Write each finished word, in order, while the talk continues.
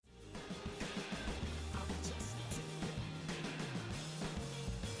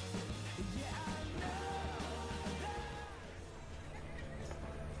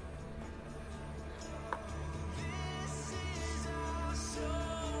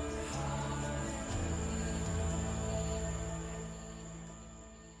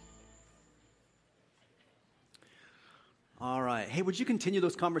night. Hey, would you continue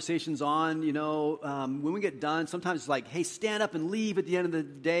those conversations on? When we get done, sometimes it's like, hey, stand up and leave at the end of the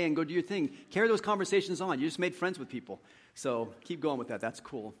day and go do your thing. Carry those conversations on. You just made friends with people. So keep going with that. That's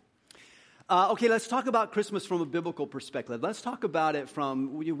cool. Okay, let's talk about Christmas from a biblical perspective. Let's talk about it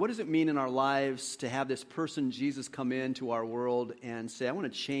from, what does it mean in our lives to have this person, Jesus, come into our world and say, I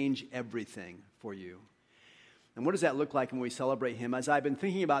want to change everything for you. And what does that look like when we celebrate him? As I've been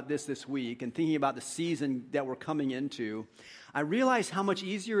thinking about this week and thinking about the season that we're coming into, I realize how much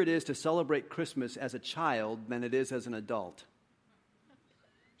easier it is to celebrate Christmas as a child than it is as an adult.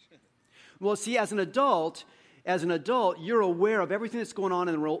 Well, see, as an adult, you're aware of everything that's going on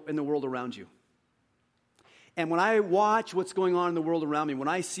in the world around you. And when I watch what's going on in the world around me, when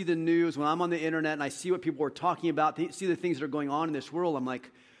I see the news, when I'm on the internet and I see what people are talking about, see the things that are going on in this world, I'm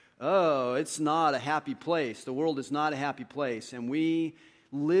like, oh, it's not a happy place. The world is not a happy place. And we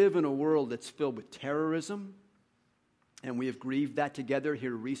live in a world that's filled with terrorism. And we have grieved that together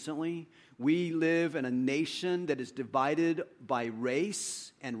here recently. We live in a nation that is divided by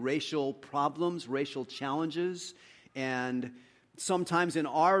race and racial problems, racial challenges. And sometimes in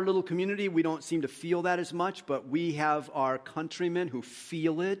our little community, we don't seem to feel that as much, but we have our countrymen who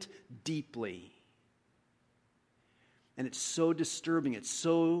feel it deeply. And it's so disturbing. It's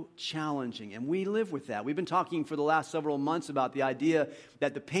so challenging. And we live with that. We've been talking for the last several months about the idea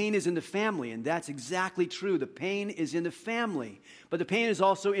that the pain is in the family. And that's exactly true. The pain is in the family. But the pain is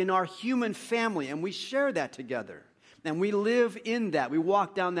also in our human family. And we share that together. And we live in that. We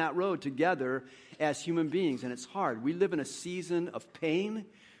walk down that road together as human beings. And it's hard. We live in a season of pain.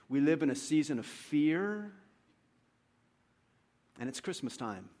 We live in a season of fear. And it's Christmas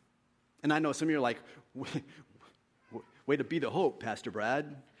time. And I know some of you are like, way to be the hope, Pastor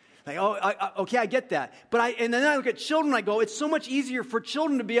Brad. Like, okay, I get that. And then I look at children, I go, it's so much easier for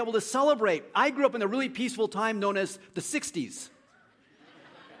children to be able to celebrate. I grew up in a really peaceful time known as the 60s.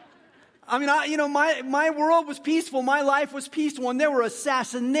 I mean, my world was peaceful. My life was peaceful. And there were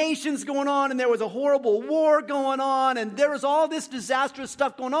assassinations going on, and there was a horrible war going on, and there was all this disastrous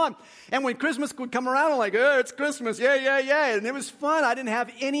stuff going on. And when Christmas would come around, I'm like, oh, it's Christmas. Yeah. And it was fun. I didn't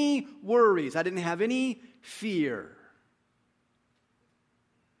have any worries. I didn't have any fear.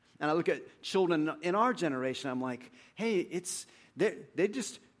 And I look at children in our generation, I'm like, hey, they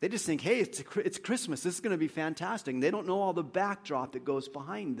just think, hey, it's Christmas. This is going to be fantastic. And they don't know all the backdrop that goes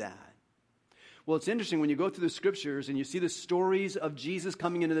behind that. Well, it's interesting when you go through the scriptures and you see the stories of Jesus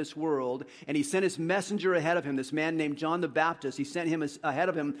coming into this world, and he sent his messenger ahead of him, this man named John the Baptist. He sent him ahead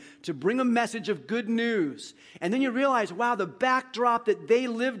of him to bring a message of good news. And then you realize, wow, the backdrop that they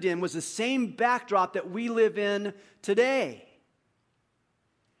lived in was the same backdrop that we live in today.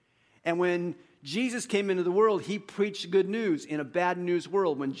 And when Jesus came into the world, he preached good news in a bad news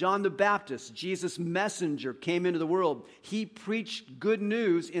world. When John the Baptist, Jesus' messenger, came into the world, he preached good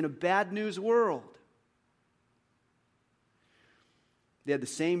news in a bad news world. They had the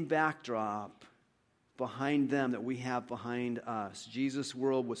same backdrop behind them that we have behind us. Jesus'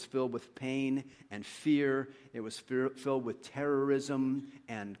 world was filled with pain and fear. It was filled with terrorism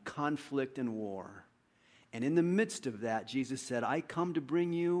and conflict and war. And in the midst of that, Jesus said, I come to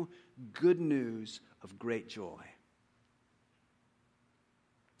bring you good news of great joy.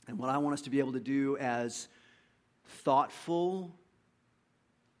 And what I want us to be able to do as thoughtful,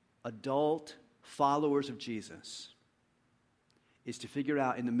 adult followers of Jesus is to figure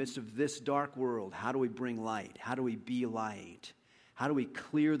out in the midst of this dark world, how do we bring light? How do we be light? How do we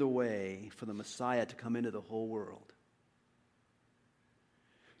clear the way for the Messiah to come into the whole world?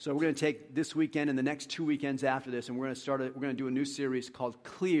 So we're going to take this weekend and the next 2 weekends after this, and we're going to do a new series called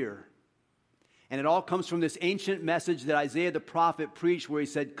Clear. And it all comes from this ancient message that Isaiah the prophet preached, where he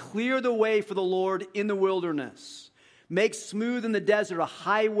said, clear the way for the Lord in the wilderness. Make smooth in the desert a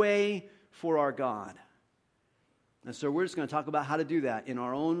highway for our God. And so we're just going to talk about how to do that in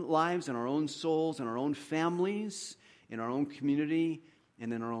our own lives, in our own souls, in our own families, in our own community,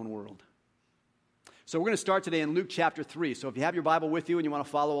 and in our own world. So we're going to start today in Luke chapter 3. So if you have your Bible with you and you want to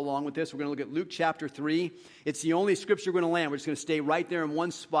follow along with this, we're going to look at Luke chapter 3. It's the only scripture we're going to land. We're just going to stay right there in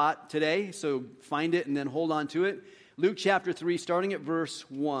one spot today. So find it and then hold on to it. Luke chapter 3, starting at verse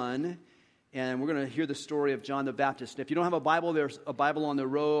 1. And we're going to hear the story of John the Baptist. If you don't have a Bible, there's a Bible on the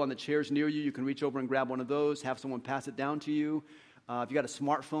row, on the chairs near you. You can reach over and grab one of those. Have someone pass it down to you. If you got a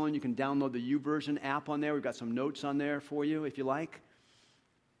smartphone, you can download the YouVersion app on there. We've got some notes on there for you if you like.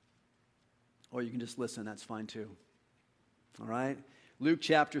 Or you can just listen. That's fine too. All right? Luke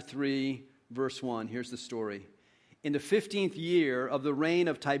chapter 3, verse 1. Here's the story. in the 15th year of the reign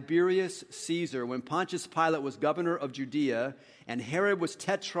of Tiberius Caesar, when Pontius Pilate was governor of Judea, and Herod was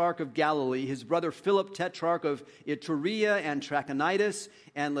tetrarch of Galilee, his brother Philip tetrarch of Iturea and Trachonitis,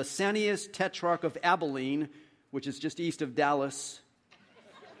 and Lysanias tetrarch of Abilene, which is just east of Dallas.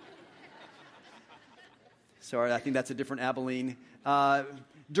 Sorry, I think that's a different Abilene.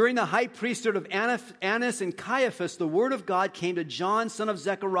 During the high priesthood of Annas and Caiaphas, the word of God came to John, son of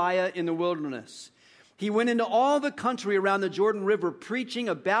Zechariah, in the wilderness. He went into all the country around the Jordan River, preaching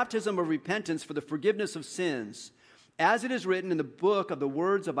a baptism of repentance for the forgiveness of sins. As it is written in the book of the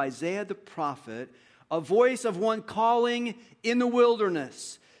words of Isaiah the prophet, a voice of one calling in the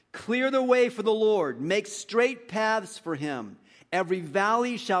wilderness, clear the way for the Lord, make straight paths for him. Every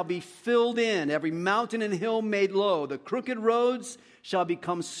valley shall be filled in, every mountain and hill made low. The crooked roads shall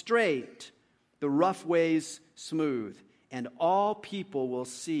become straight, the rough ways smooth, and all people will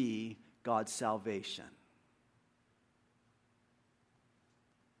see God's salvation.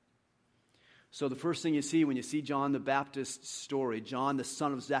 So the first thing you see when you see John the Baptist's story, John the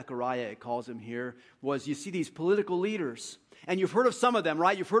son of Zechariah, it calls him here, was you see these political leaders. And you've heard of some of them,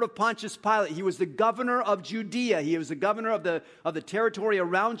 right? You've heard of Pontius Pilate. He was the governor of Judea. He was the governor of the territory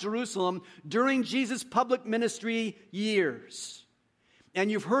around Jerusalem during Jesus' public ministry years. And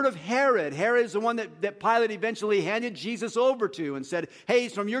you've heard of Herod. Herod is the one that Pilate eventually handed Jesus over to and said, hey,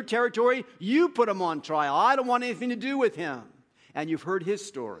 he's from your territory. You put him on trial. I don't want anything to do with him. And you've heard his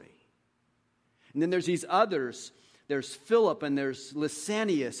story. And then there's these others. There's Philip and there's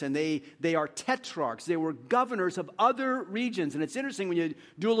Lysanias, and they are tetrarchs. They were governors of other regions. And it's interesting when you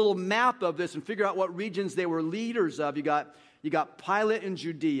do a little map of this and figure out what regions they were leaders of. You got Pilate in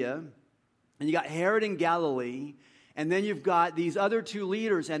Judea, and you got Herod in Galilee, and then you've got these other two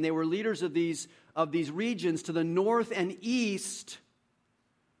leaders, and they were leaders of these regions to the north and east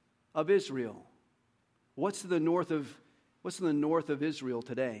of Israel. What's to the north of Israel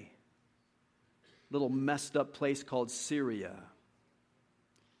today? Little messed up place called Syria.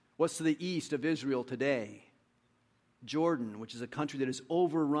 What's to the east of Israel today? Jordan, which is a country that is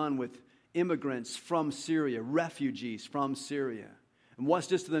overrun with immigrants from Syria, refugees from Syria. And what's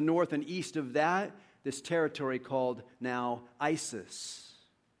just to the north and east of that? This territory called now ISIS,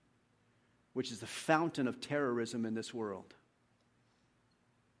 which is the fountain of terrorism in this world.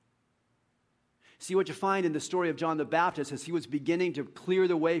 See, what you find in the story of John the Baptist as he was beginning to clear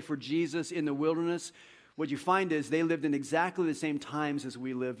the way for Jesus in the wilderness, what you find is they lived in exactly the same times as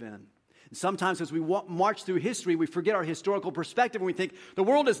we live in. And sometimes as we march through history, we forget our historical perspective and we think the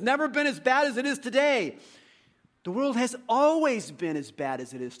world has never been as bad as it is today. The world has always been as bad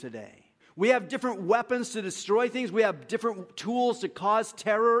as it is today. We have different weapons to destroy things. We have different tools to cause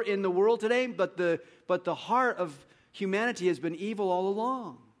terror in the world today, but the heart of humanity has been evil all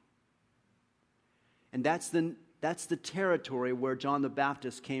along. And that's the territory where John the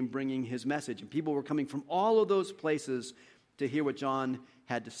Baptist came bringing his message. And people were coming from all of those places to hear what John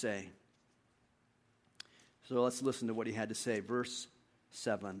had to say. So let's listen to what he had to say. Verse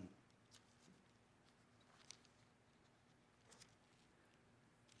 7.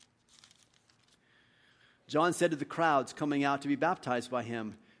 John said to the crowds coming out to be baptized by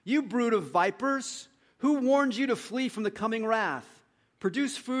him, "You brood of vipers, who warned you to flee from the coming wrath?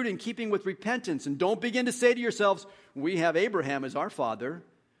 Produce fruit in keeping with repentance, and don't begin to say to yourselves, 'We have Abraham as our father.'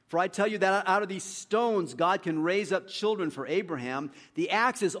 For I tell you that out of these stones God can raise up children for Abraham. The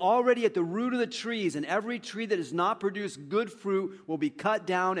axe is already at the root of the trees, and every tree that does not produce good fruit will be cut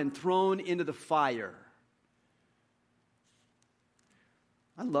down and thrown into the fire."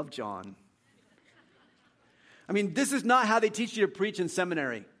 I love John. I mean, this is not how they teach you to preach in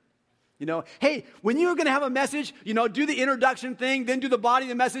seminary. You know, hey, when you're going to have a message, do the introduction thing, then do the body of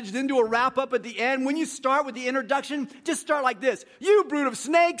the message, then do a wrap up at the end. When you start with the introduction, just start like this. "You brood of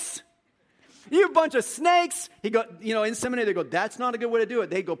snakes. You bunch of snakes." In seminary, they go, "That's not a good way to do it."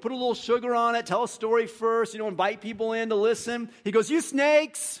 They go, "Put a little sugar on it, tell a story first, invite people in to listen." He goes, "You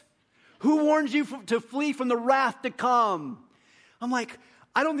snakes, who warns you to flee from the wrath to come?" I'm like,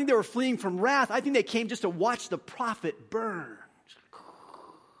 I don't think they were fleeing from wrath. I think they came just to watch the prophet burn.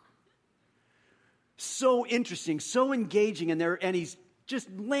 So interesting, so engaging, and he's just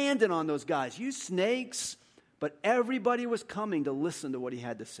landing on those guys. "You snakes." But everybody was coming to listen to what he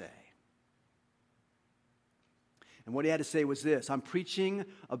had to say. And what he had to say was this: I'm preaching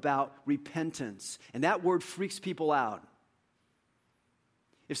about repentance. And that word freaks people out.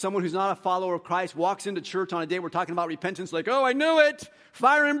 If someone who's not a follower of Christ walks into church on a day we're talking about repentance, like, "Oh, I knew it,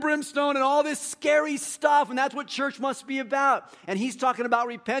 fire and brimstone and all this scary stuff, and that's what church must be about." And he's talking about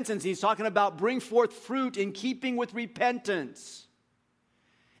repentance. He's talking about bring forth fruit in keeping with repentance.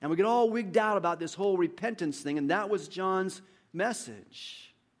 And we get all wigged out about this whole repentance thing, and that was John's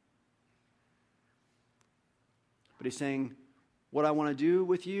message. But he's saying, what I want to do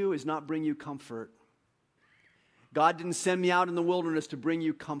with you is not bring you comfort. God didn't send me out in the wilderness to bring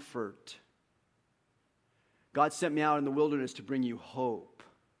you comfort. God sent me out in the wilderness to bring you hope.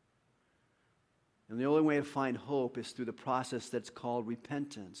 And the only way to find hope is through the process that's called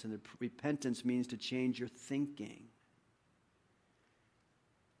repentance. And repentance means to change your thinking.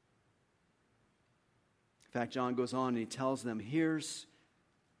 In fact, John goes on and he tells them, here's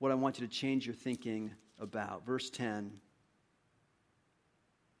what I want you to change your thinking about. Verse 10.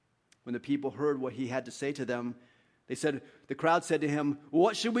 When the people heard what he had to say to them, the crowd said to him,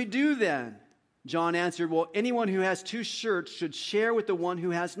 what should we do then? John answered, well, anyone who has 2 shirts should share with the one who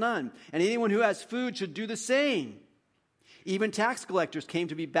has none. And anyone who has food should do the same. Even tax collectors came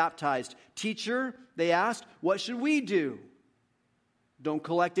to be baptized. Teacher, they asked, what should we do? Don't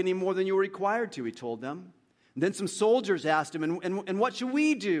collect any more than you are required to, he told them. And then some soldiers asked him, and what should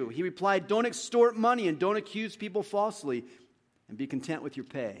we do? He replied, don't extort money and don't accuse people falsely, and be content with your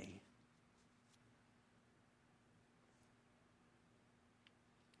pay.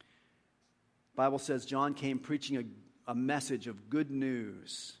 The Bible says John came preaching a message of good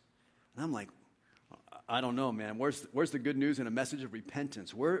news. And I'm like, I don't know, man. Where's the good news and a message of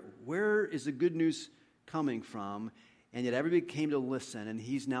repentance? Where is the good news coming from? And yet everybody came to listen, and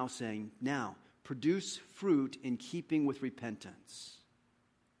he's now saying, now, produce fruit in keeping with repentance.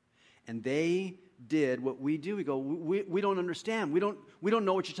 And they did what we do. We go, we don't understand. We don't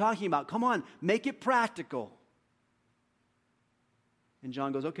know what you're talking about. Come on, make it practical. And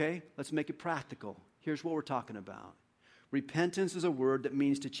John goes, okay, let's make it practical. Here's what we're talking about. Repentance is a word that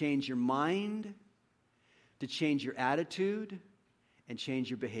means to change your mind, to change your attitude, and change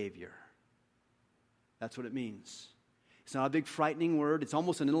your behavior. That's what it means. It's not a big frightening word. It's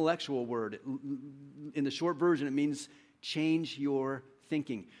almost an intellectual word. In the short version, it means change your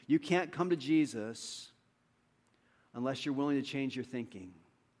thinking. You can't come to Jesus unless you're willing to change your thinking.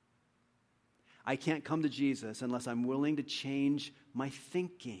 I can't come to Jesus unless I'm willing to change my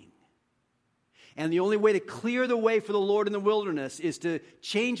thinking. And the only way to clear the way for the Lord in the wilderness is to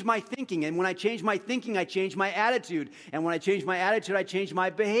change my thinking. And when I change my thinking, I change my attitude. And when I change my attitude, I change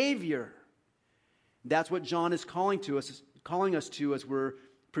my behavior. That's what John is calling us to as we're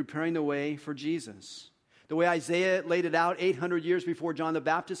preparing the way for Jesus. The way Isaiah laid it out 800 years before John the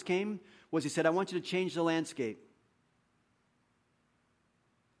Baptist came was he said, I want you to change the landscape.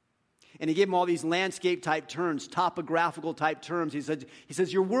 And he gave him all these landscape type terms, topographical type terms. He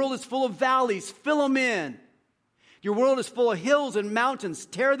says, your world is full of valleys, fill them in. Your world is full of hills and mountains,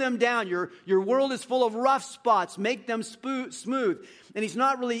 tear them down. Your world is full of rough spots, make them smooth. And he's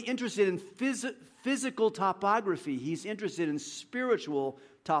not really interested in physical topography. He's interested in spiritual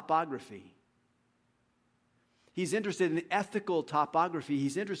topography. He's interested in ethical topography.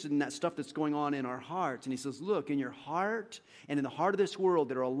 He's interested in that stuff that's going on in our hearts. And he says, look, in your heart and in the heart of this world,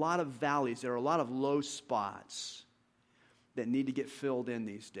 there are a lot of valleys. There are a lot of low spots that need to get filled in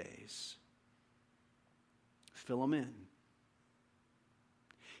these days. Fill them in.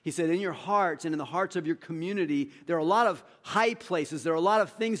 He said, in your hearts and in the hearts of your community, there are a lot of high places. There are a lot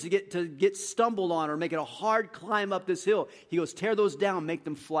of things to get stumbled on or make it a hard climb up this hill. He goes, tear those down, make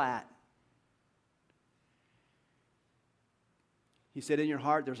them flat. He said, in your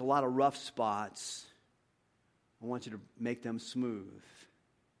heart, there's a lot of rough spots. I want you to make them smooth.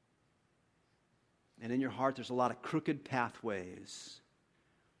 And in your heart, there's a lot of crooked pathways.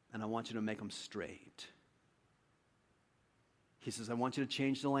 And I want you to make them straight. He says, I want you to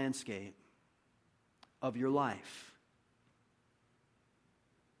change the landscape of your life.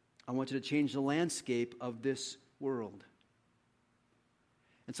 I want you to change the landscape of this world.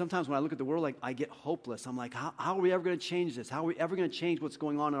 And sometimes when I look at the world, I get hopeless. I'm like, how are we ever going to change this? How are we ever going to change what's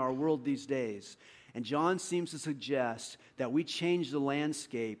going on in our world these days? And John seems to suggest that we change the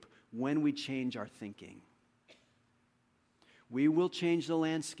landscape when we change our thinking. We will change the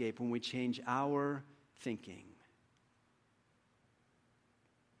landscape when we change our thinking.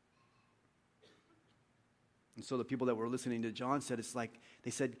 And so the people that were listening to John said,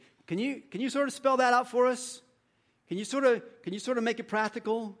 they said, can you sort of spell that out for us? Can you sort of make it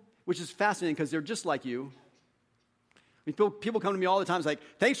practical? Which is fascinating because they're just like you. I mean, people come to me all the time. It's like,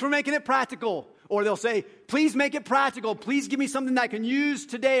 thanks for making it practical. Or they'll say, please make it practical. Please give me something that I can use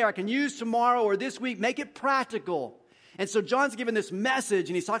today or I can use tomorrow or this week. Make it practical. And so John's giving this message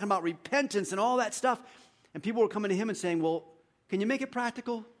and he's talking about repentance and all that stuff. And people were coming to him and saying, well, can you make it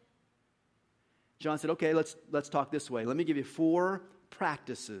practical? John said, okay, let's talk this way. Let me give you 4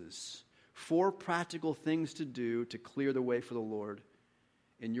 practices. 4 practical things to do to clear the way for the Lord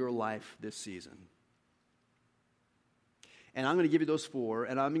in your life this season? And I'm going to give you those 4,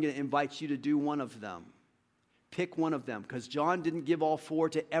 and I'm going to invite you to do one of them. Pick one of them, because John didn't give all 4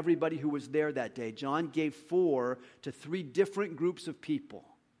 to everybody who was there that day. John gave 4 to 3 different groups of people.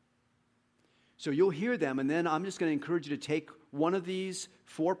 So you'll hear them, and then I'm just going to encourage you to take one of these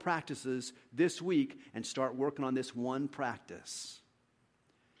 4 practices this week and start working on this one practice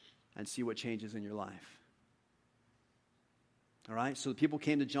and see what changes in your life. All right, so the people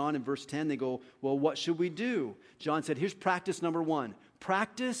came to John in verse 10. They go, well, what should we do? John said, here's practice number 1.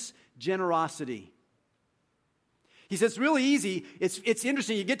 Practice generosity. He says, it's really easy. It's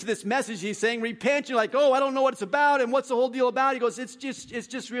interesting. You get to this message. He's saying, repent. You're like, oh, I don't know what it's about. And what's the whole deal about? He goes, it's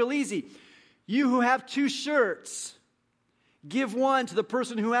just real easy. You who have 2 shirts, give one to the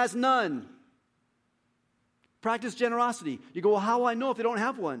person who has none. Practice generosity. You go, well, how will I know if they don't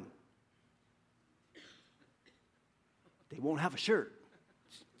have one? They won't have a shirt.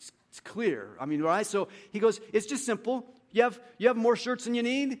 It's clear. I mean, right? So he goes, it's just simple. You have more shirts than you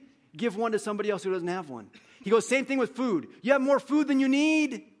need? Give one to somebody else who doesn't have one. He goes, same thing with food. You have more food than you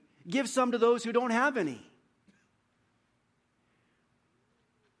need? Give some to those who don't have any.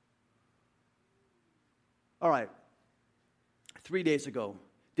 All right. 3 days ago,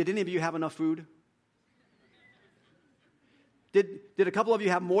 did any of you have enough food? Did a couple of you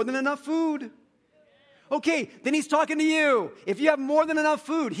have more than enough food? Okay, then he's talking to you. If you have more than enough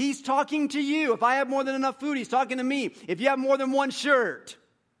food, he's talking to you. If I have more than enough food, he's talking to me. If you have more than one shirt,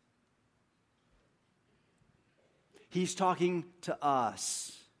 he's talking to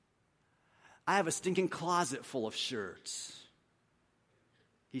us. I have a stinking closet full of shirts.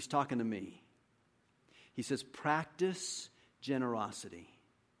 He's talking to me. He says, practice generosity.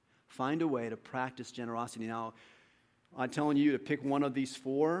 Find a way to practice generosity. Now, I'm telling you to pick one of these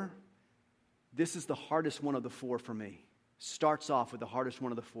 4. This is the hardest one of the 4 for me. Starts off with the hardest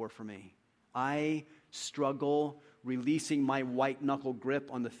one of the 4 for me. I struggle releasing my white knuckle grip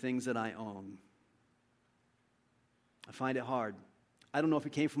on the things that I own. I find it hard. I don't know if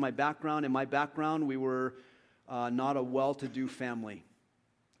it came from my background. In my background, we were not a well-to-do family.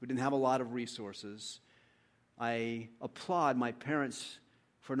 We didn't have a lot of resources. I applaud my parents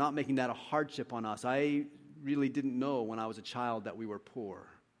for not making that a hardship on us. I really didn't know when I was a child that we were poor.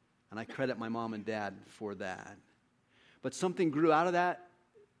 And I credit my mom and dad for that. But something grew out of that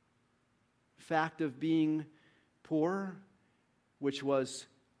fact of being poor, which was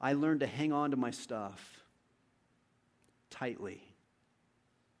I learned to hang on to my stuff tightly.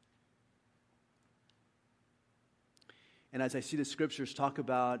 And as I see the scriptures talk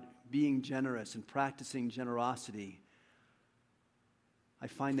about being generous and practicing generosity, I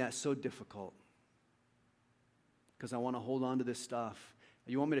find that so difficult because I want to hold on to this stuff.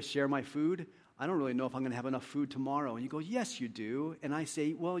 You want me to share my food? I don't really know if I'm going to have enough food tomorrow. And you go, yes, you do. And I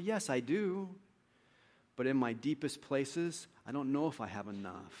say, well, yes, I do. But in my deepest places, I don't know if I have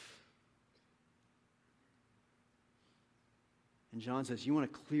enough. And John says, you want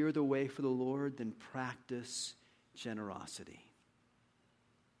to clear the way for the Lord? Then practice generosity.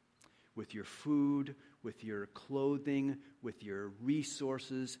 With your food, with your clothing, with your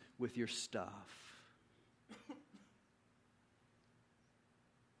resources, with your stuff.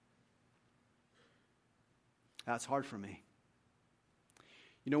 That's hard for me.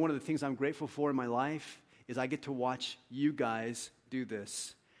 You know, one of the things I'm grateful for in my life is I get to watch you guys do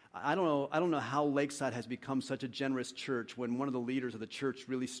this. I don't know how Lakeside has become such a generous church when one of the leaders of the church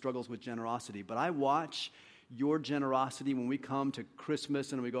really struggles with generosity. But I watch your generosity when we come to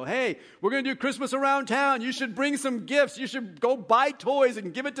Christmas and we go, hey, we're going to do Christmas around town. You should bring some gifts. You should go buy toys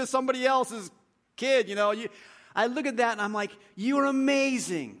and give it to somebody else's kid. You know, I look at that and I'm like, you are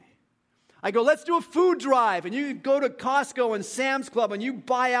amazing. I go, let's do a food drive. And you go to Costco and Sam's Club and you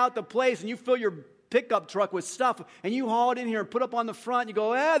buy out the place and you fill your pickup truck with stuff and you haul it in here and put up on the front. And you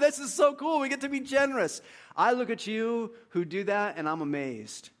go, this is so cool. We get to be generous. I look at you who do that and I'm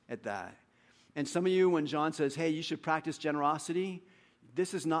amazed at that. And some of you, when John says, hey, you should practice generosity,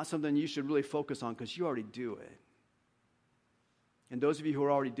 this is not something you should really focus on because you already do it. And those of you who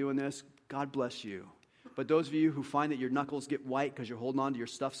are already doing this, God bless you. But those of you who find that your knuckles get white because you're holding on to your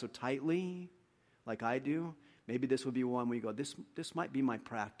stuff so tightly, like I do, maybe this would be one where you go, this might be my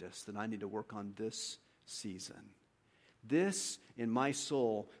practice that I need to work on this season. This, in my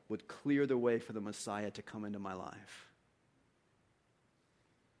soul, would clear the way for the Messiah to come into my life.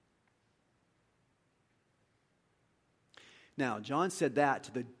 Now, John said that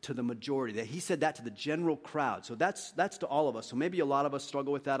to the majority. That he said that to the general crowd. So that's to all of us. So maybe a lot of us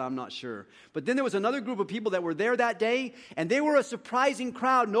struggle with that. I'm not sure. But then there was another group of people that were there that day, and they were a surprising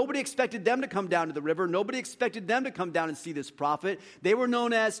crowd. Nobody expected them to come down to the river. Nobody expected them to come down and see this prophet. They were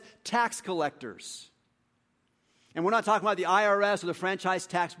known as tax collectors. And we're not talking about the IRS or the Franchise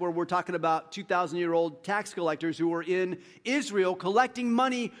Tax Board. We're talking about 2,000-year-old tax collectors who were in Israel collecting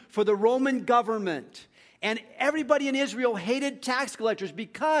money for the Roman government. And everybody in Israel hated tax collectors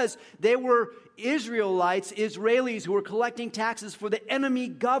because they were Israelites, Israelis who were collecting taxes for the enemy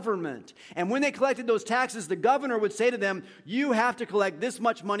government. And when they collected those taxes, the governor would say to them, you have to collect this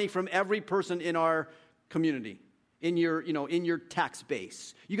much money from every person in our community, in your tax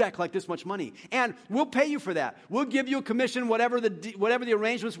base. You got to collect this much money. And we'll pay you for that. We'll give you a commission, whatever the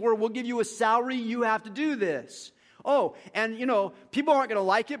arrangements were. We'll give you a salary. You have to do this. Oh, and people aren't going to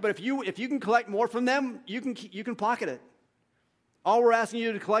like it, but if you can collect more from them, you can pocket it. All we're asking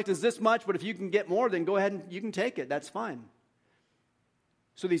you to collect is this much, but if you can get more, then go ahead and you can take it. That's fine.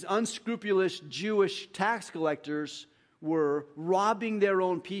 So these unscrupulous Jewish tax collectors were robbing their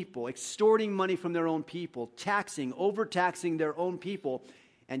own people, extorting money from their own people, overtaxing their own people,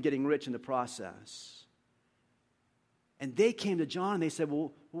 and getting rich in the process. And they came to John and they said,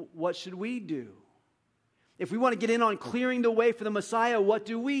 well, what should we do? If we want to get in on clearing the way for the Messiah, what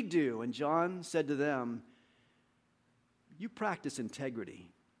do we do? And John said to them, you practice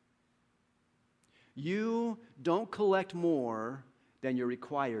integrity. You don't collect more than you're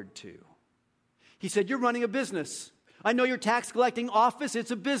required to. He said, you're running a business. I know your tax collecting office,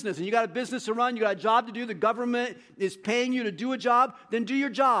 it's a business, and you got a business to run, you got a job to do, the government is paying you to do a job, then do your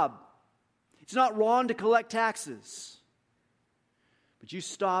job. It's not wrong to collect taxes. But you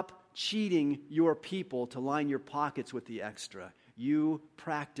stop cheating your people to line your pockets with the extra. You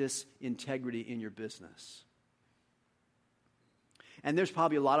practice integrity in your business. And there's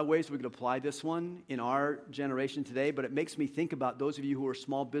probably a lot of ways we could apply this one in our generation today, but it makes me think about those of you who are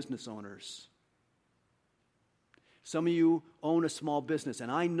small business owners. Some of you own a small business,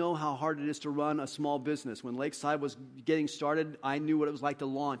 and I know how hard it is to run a small business. When Lakeside was getting started, I knew what it was like to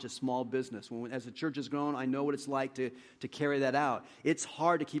launch a small business. As the church has grown, I know what it's like to carry that out. It's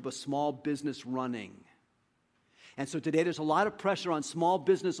hard to keep a small business running. And so today there's a lot of pressure on small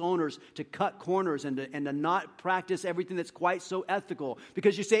business owners to cut corners and to not practice everything that's quite so ethical.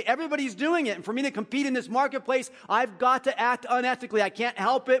 Because you say, everybody's doing it. And for me to compete in this marketplace, I've got to act unethically. I can't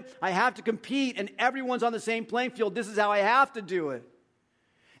help it. I have to compete. And everyone's on the same playing field. This is how I have to do it.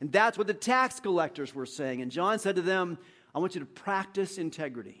 And that's what the tax collectors were saying. And John said to them, I want you to practice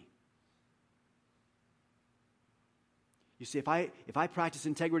integrity. You see, if I practice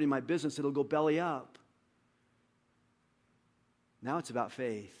integrity in my business, it'll go belly up. Now it's about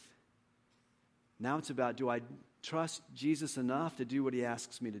faith. Now it's about, do I trust Jesus enough to do what he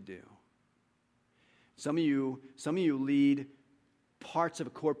asks me to do? Some of you lead parts of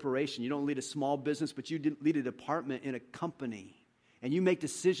a corporation. You don't lead a small business, but you lead a department in a company. And you make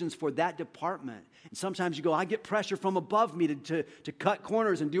decisions for that department. And sometimes you go, I get pressure from above me to cut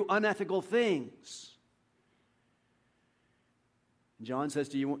corners and do unethical things. And John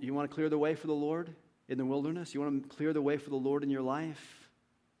says, you want to clear the way for the Lord in the wilderness? You want to clear the way for the Lord in your life?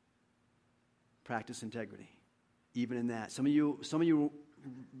 Practice integrity, even in that. Some of you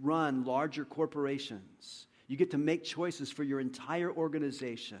run larger corporations. You get to make choices for your entire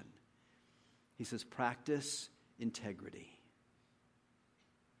organization. He says, practice integrity.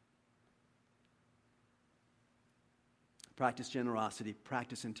 Practice generosity,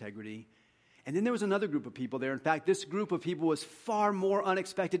 practice integrity. And then there was another group of people there. In fact, this group of people was far more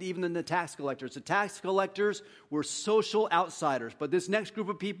unexpected even than the tax collectors. The tax collectors were social outsiders, but this next group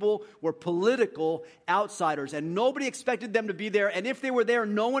of people were political outsiders, and nobody expected them to be there. And if they were there,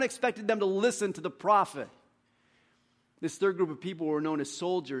 no one expected them to listen to the prophet. This third group of people were known as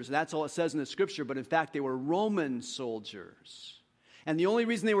soldiers. That's all it says in the scripture, but in fact, they were Roman soldiers. And the only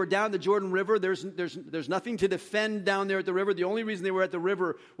reason they were down the Jordan River, there's nothing to defend down there at the river. The only reason they were at the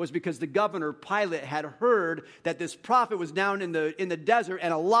river was because the governor, Pilate, had heard that this prophet was down in the desert,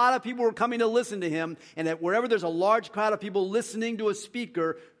 and a lot of people were coming to listen to him. And that wherever there's a large crowd of people listening to a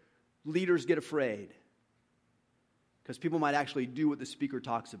speaker, leaders get afraid. Because people might actually do what the speaker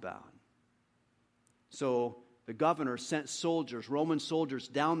talks about. So the governor sent soldiers, Roman soldiers,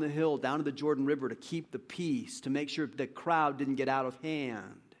 down the hill, down to the Jordan River to keep the peace, to make sure the crowd didn't get out of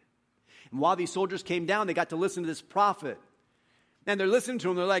hand. And while these soldiers came down, they got to listen to this prophet. And they're listening to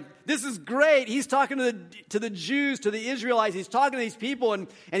him. They're like, this is great. He's talking to the Jews, to the Israelites. He's talking to these people, and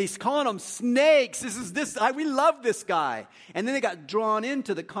he's calling them snakes. We love this guy. And then they got drawn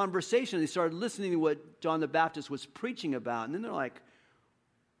into the conversation. They started listening to what John the Baptist was preaching about. And then they're like,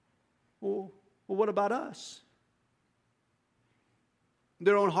 well, what about us?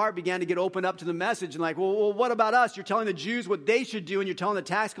 Their own heart began to get opened up to the message and like, well, what about us? You're telling the Jews what they should do, and you're telling the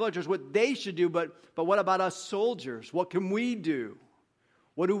tax collectors what they should do, but what about us soldiers? What can we do?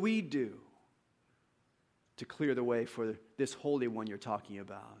 What do we do to clear the way for this Holy One you're talking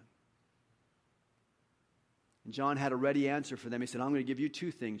about? And John had a ready answer for them. He said, I'm going to give you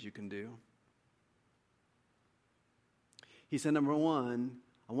two things you can do. He said, number one,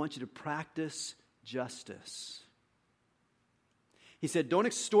 I want you to practice justice. He said, don't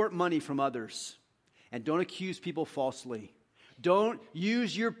extort money from others, and don't accuse people falsely. Don't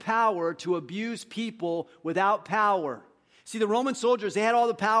use your power to abuse people without power. See, the Roman soldiers, they had all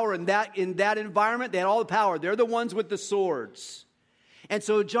the power in that environment. They had all the power. They're the ones with the swords. And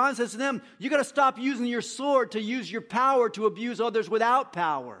so John says to them, you got to stop using your sword to use your power to abuse others without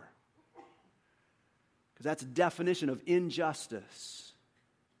power. Because that's a definition of injustice.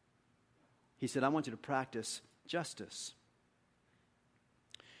 He said, I want you to practice justice.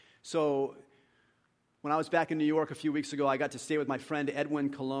 So when I was back in New York a few weeks ago, I got to stay with my friend Edwin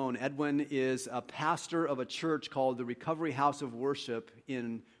Colon. Edwin is a pastor of a church called the Recovery House of Worship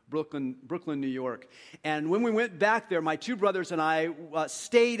in Brooklyn, New York. And when we went back there, my two brothers and I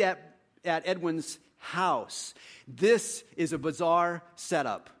stayed at Edwin's house. This is a bizarre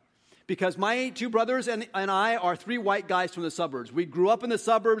setup, because my two brothers and I are three white guys from the suburbs. We grew up in the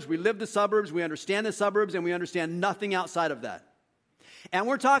suburbs, we lived the suburbs, we understand the suburbs, and we understand nothing outside of that. And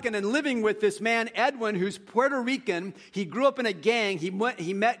we're talking and living with this man, Edwin, who's Puerto Rican. He grew up in a gang. He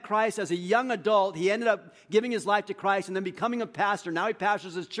met Christ as a young adult. He ended up giving his life to Christ and then becoming a pastor. Now he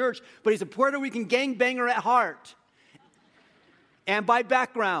pastors his church, but he's a Puerto Rican gangbanger at heart. And by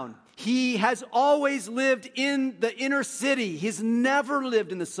background, he has always lived in the inner city. He's never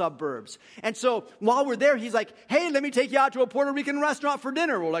lived in the suburbs. And so while we're there, he's like, hey, let me take you out to a Puerto Rican restaurant for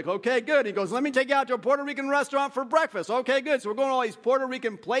dinner. We're like, okay, good. He goes, let me take you out to a Puerto Rican restaurant for breakfast. Okay, good. So we're going to all these Puerto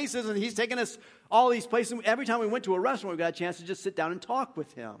Rican places, and he's taking us all these places. Every time we went to a restaurant, we got a chance to just sit down and talk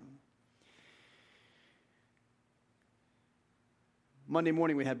with him. Monday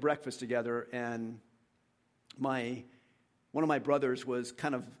morning, we had breakfast together, and one of my brothers was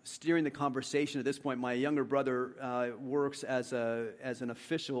kind of steering the conversation at this point. My younger brother works as an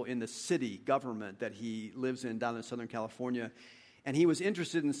official in the city government that he lives in down in Southern California. And he was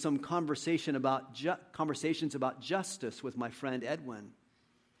interested in some conversations about justice with my friend Edwin.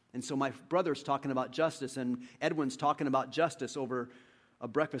 And so my brother's talking about justice, and Edwin's talking about justice over a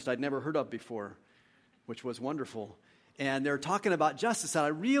breakfast I'd never heard of before, which was wonderful. And they're talking about justice, and I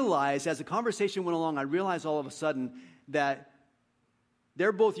realized as the conversation went along, I realized all of a sudden that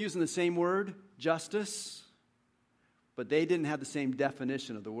they're both using the same word, justice, but they didn't have the same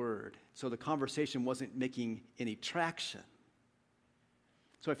definition of the word. So the conversation wasn't making any traction.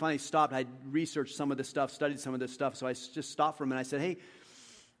 So I finally stopped. I researched some of this stuff, studied some of this stuff. So I just stopped for a minute. I said, hey,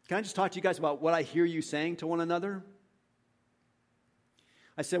 can I just talk to you guys about what I hear you saying to one another?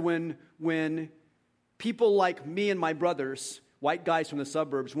 I said, when people like me and my brothers, white guys from the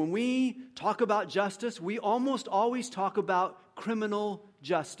suburbs, when we talk about justice, we almost always talk about criminal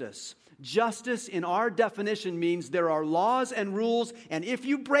justice. Justice, in our definition, means there are laws and rules, and if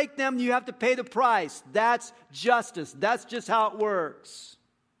you break them, you have to pay the price. That's justice. That's just how it works.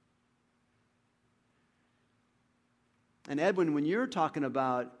 And Edwin, when you're talking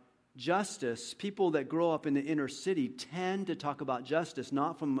about justice, people that grow up in the inner city tend to talk about justice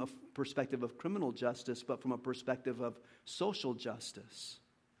not from a perspective of criminal justice, but from a perspective of social justice.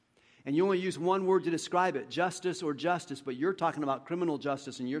 And you only use one word to describe it, justice or justice, but you're talking about criminal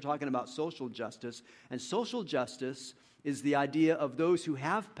justice and you're talking about social justice. And social justice is the idea of those who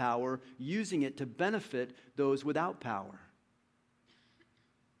have power using it to benefit those without power.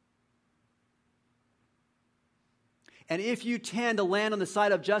 And if you tend to land on the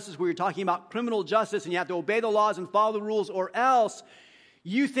side of justice where you're talking about criminal justice and you have to obey the laws and follow the rules, or else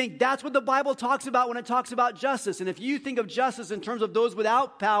you think that's what the Bible talks about when it talks about justice. And if you think of justice in terms of those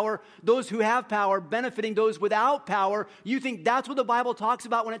without power, those who have power benefiting those without power, you think that's what the Bible talks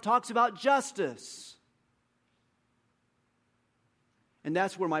about when it talks about justice. And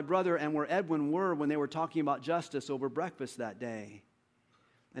that's where my brother and where Edwin were when they were talking about justice over breakfast that day.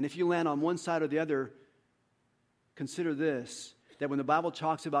 And if you land on one side or the other, consider this, that when the Bible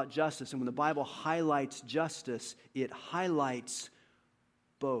talks about justice and when the Bible highlights justice, it highlights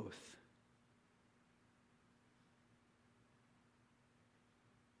both.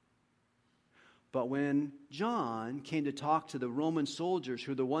 But when John came to talk to the Roman soldiers,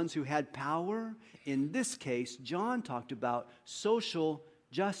 who are the ones who had power, in this case, John talked about social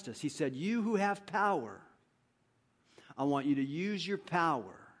justice. He said, you who have power, I want you to use your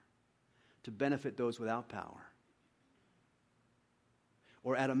power to benefit those without power.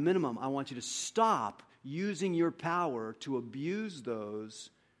 Or at a minimum, I want you to stop using your power to abuse those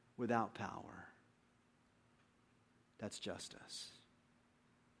without power. That's justice.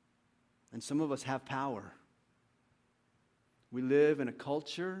 And some of us have power. We live in a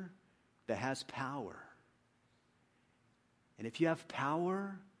culture that has power. And if you have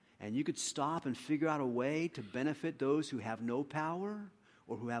power and you could stop and figure out a way to benefit those who have no power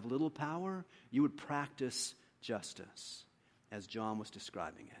or who have little power, you would practice justice, as John was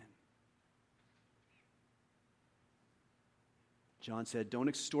describing it. John said, don't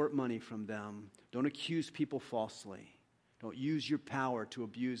extort money from them. Don't accuse people falsely. Don't use your power to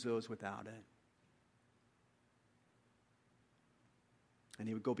abuse those without it. And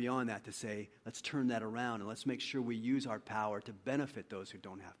he would go beyond that to say, let's turn that around and let's make sure we use our power to benefit those who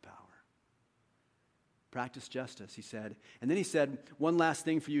don't have power. Practice justice, he said. And then he said, one last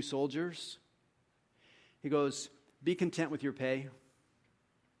thing for you soldiers. He goes, be content with your pay.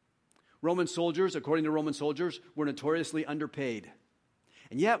 Roman soldiers, according to Roman soldiers, were notoriously underpaid.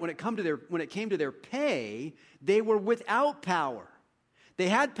 And yet, when it came to their pay, they were without power. They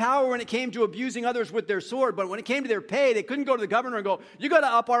had power when it came to abusing others with their sword, but when it came to their pay, they couldn't go to the governor and go, you got to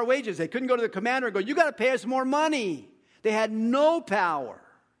up our wages. They couldn't go to the commander and go, you got to pay us more money. They had no power.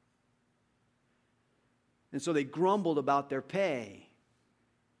 And so they grumbled about their pay.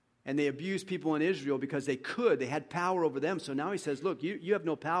 And they abused people in Israel because they could. They had power over them. So now he says, look, you have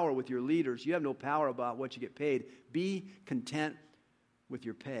no power with your leaders. You have no power about what you get paid. Be content with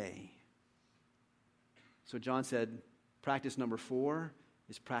your pay. So John said, practice number 4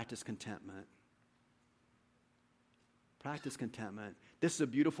 is practice contentment. Practice contentment. This is a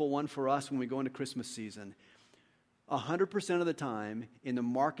beautiful one for us when we go into Christmas season. 100% of the time, in the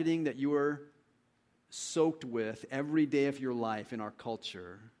marketing that you are soaked with every day of your life in our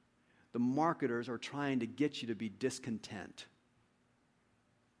culture, the marketers are trying to get you to be discontent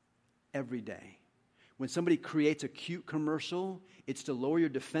every day. When somebody creates a cute commercial, it's to lower your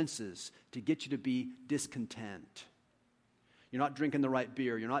defenses, to get you to be discontent. You're not drinking the right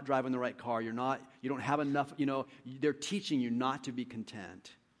beer. You're not driving the right car. You don't have enough, they're teaching you not to be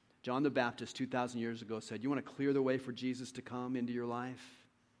content. John the Baptist 2,000 years ago said, you want to clear the way for Jesus to come into your life,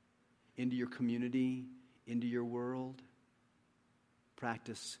 into your community, into your world?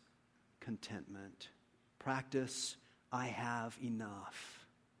 Practice contentment. Practice, I have enough.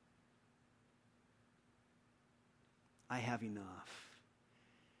 I have enough.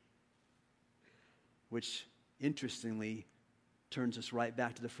 Which, interestingly, turns us right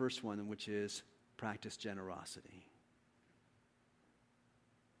back to the first one, which is practice generosity.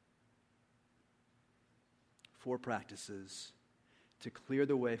 4 practices to clear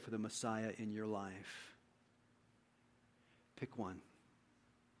the way for the Messiah in your life. Pick one.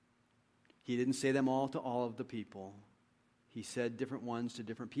 He didn't say them all to all of the people. He said different ones to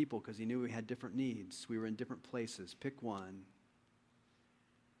different people because he knew we had different needs. We were in different places. Pick one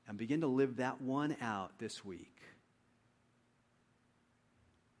and begin to live that one out this week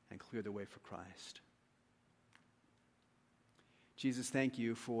and clear the way for Christ. Jesus, thank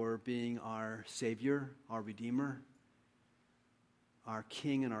you for being our Savior, our Redeemer, our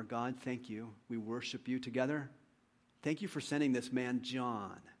King and our God. Thank you. We worship you together. Thank you for sending this man,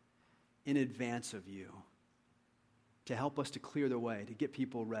 John, in advance of you, to help us to clear the way, to get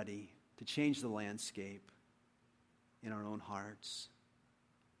people ready, to change the landscape in our own hearts.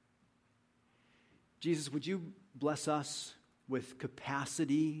 Jesus, would you bless us with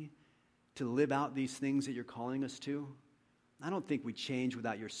capacity to live out these things that you're calling us to? I don't think we change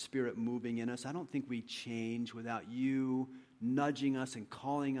without your Spirit moving in us. I don't think we change without you nudging us and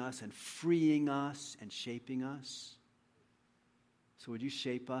calling us and freeing us and shaping us. So would you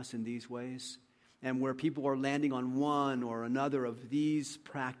shape us in these ways? And where people are landing on one or another of these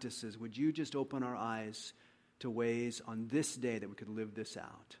practices, would you just open our eyes to ways on this day that we could live this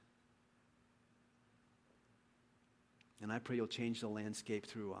out? And I pray you'll change the landscape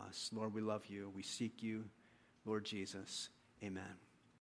through us. Lord, we love you. We seek you. Lord Jesus, amen.